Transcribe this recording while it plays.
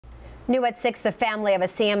New at 6, the family of a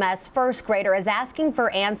CMS first grader is asking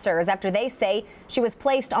for answers after they say she was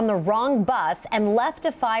placed on the wrong bus and left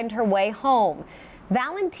to find her way home.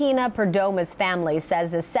 Valentina Perdomo's family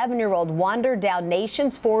says the 7-year-old wandered down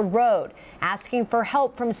Nations Ford Road, asking for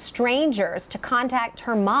help from strangers to contact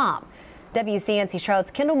her mom. WCNC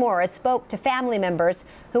Charlotte's Kendall Morris spoke to family members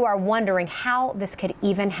who are wondering how this could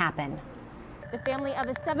even happen. The family of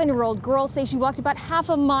a 7-year-old girl says she walked about half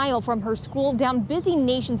a mile from her school down busy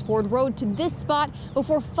Nations Ford Road to this spot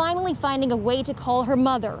before finally finding a way to call her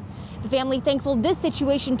mother. The family thankful this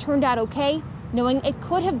situation turned out okay, knowing it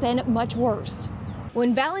could have been much worse.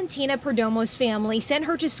 When Valentina Perdomo's family sent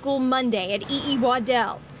her to school Monday at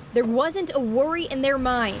Waddell, there wasn't a worry in their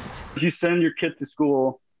minds. You send your kid to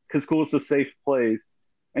school because school is a safe place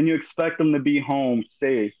and you expect them to be home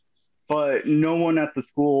safe, but no one at the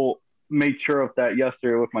school made sure of that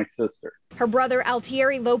yesterday with my sister. Her brother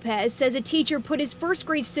Altieri Lopez says a teacher put his first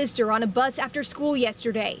grade sister on a bus after school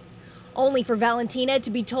yesterday, only for Valentina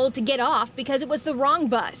to be told to get off because it was the wrong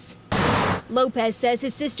bus. Lopez says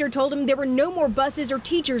his sister told him there were no more buses or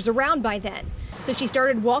teachers around by then, so she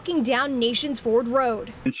started walking down Nations Ford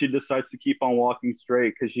Road. And she decides to keep on walking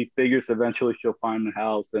straight because she figures eventually she'll find the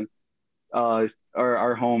house and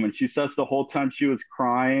our home. And she says the whole time she was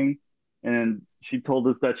crying, and she told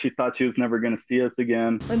us that she thought she was never going to see us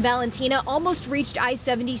again. When Valentina almost reached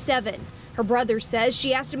I-77, her brother says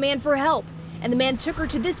she asked a man for help, and the man took her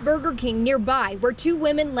to this Burger King nearby where 2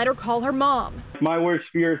 women let her call her mom. My worst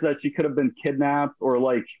fear is that she could have been kidnapped, or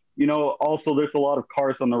also there's a lot of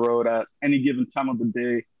cars on the road at any given time of the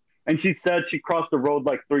day. And she said she crossed the road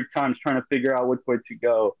like 3 times trying to figure out which way to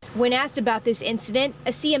go. When asked about this incident, a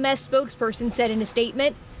CMS spokesperson said in a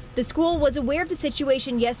statement, the school was aware of the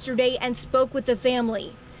situation yesterday and spoke with the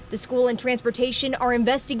family. The school and transportation are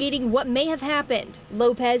investigating what may have happened.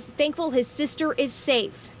 Lopez thankful his sister is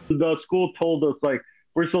safe. The school told us,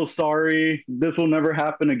 we're so sorry, this will never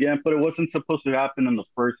happen again, but it wasn't supposed to happen in the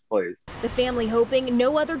first place. The family hoping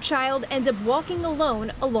no other child ends up walking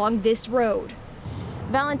alone along this road.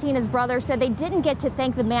 Valentina's brother said they didn't get to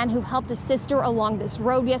thank the man who helped his sister along this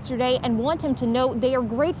road yesterday and want him to know they are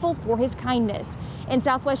grateful for his kindness. In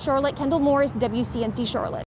Southwest Charlotte, Kendall Morris, WCNC Charlotte.